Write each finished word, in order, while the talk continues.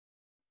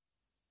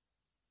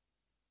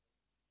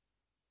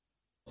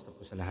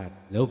po sa lahat.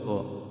 Hello po.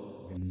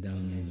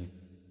 Magandang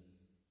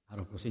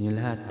araw po sa inyo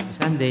lahat. Happy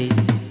Sunday.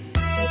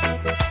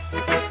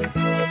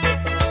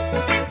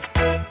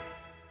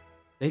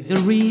 Take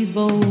the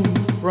ribbon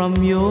from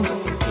your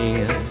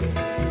hair,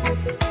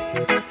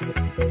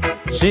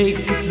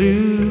 shake it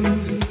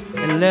loose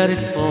and let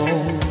it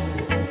fall.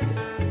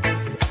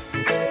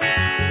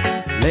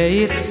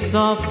 Lay it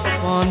soft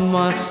on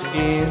my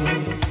skin,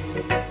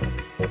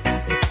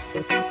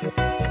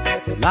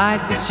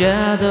 like the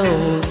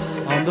shadows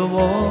on the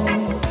wall.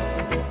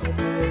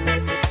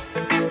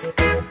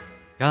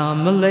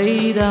 Come and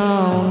lay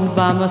down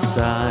by my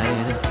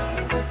side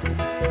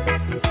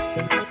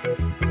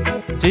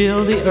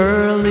till the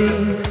early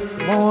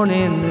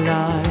morning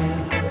light.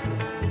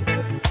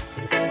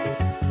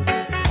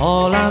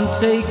 All I'm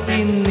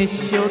taking is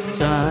your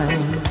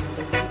time.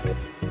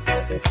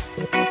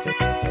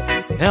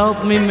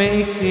 Help me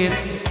make it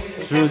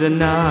through the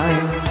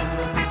night.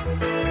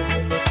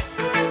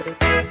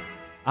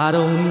 I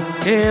don't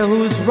care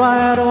who's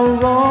right or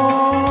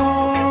wrong.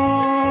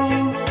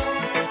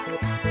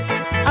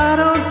 I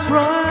don't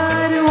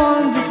try to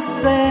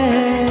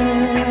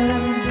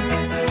understand.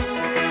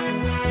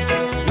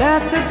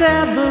 Let the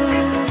devil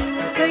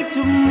take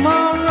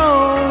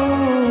tomorrow.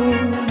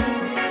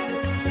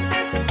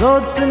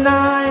 So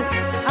tonight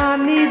I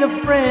need a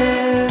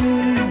friend.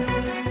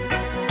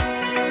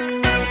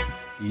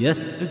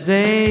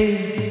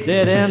 Yesterday is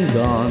dead and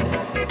gone,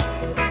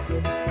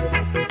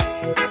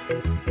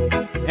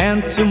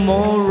 and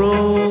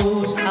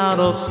tomorrow's out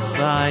of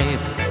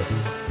sight.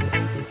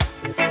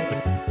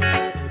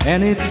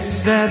 And it's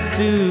sad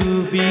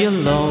to be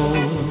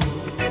alone.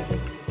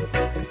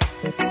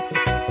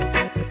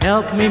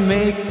 Help me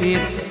make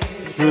it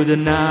through the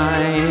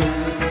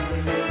night.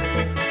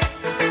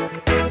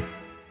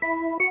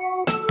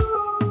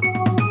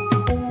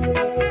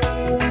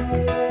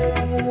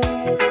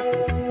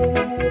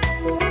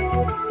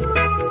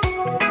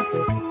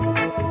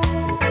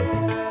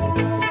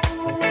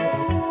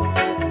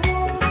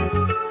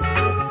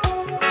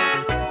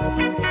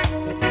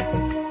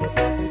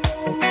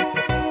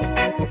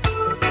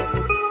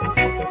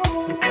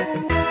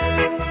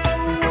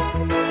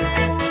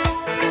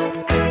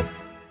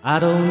 I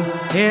don't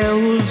care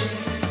who's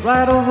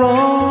right or wrong.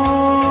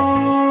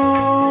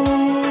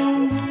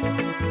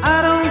 I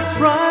don't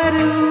try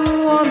to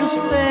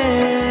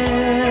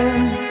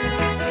understand.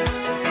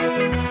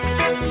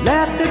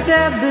 Let the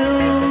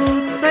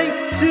devil take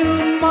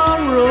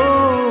tomorrow.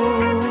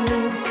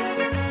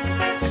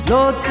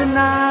 Slow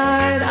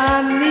tonight,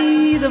 I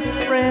need a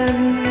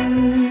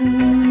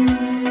friend.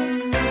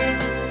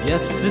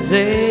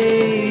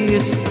 Yesterday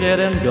is dead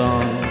and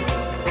gone,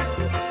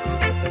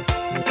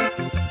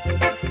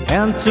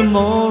 and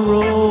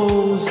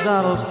tomorrow's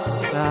out of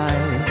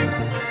sight.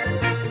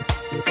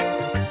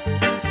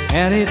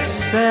 And it's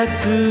sad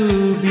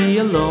to be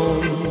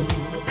alone.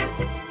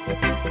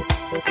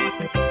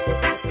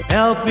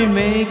 Help me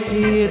make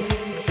it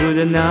through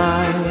the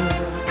night.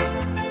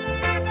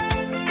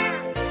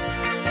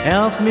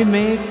 Help me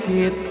make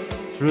it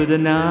through the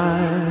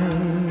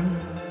night.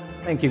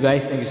 Thank you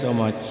guys, thank you so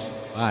much.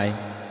 Bye.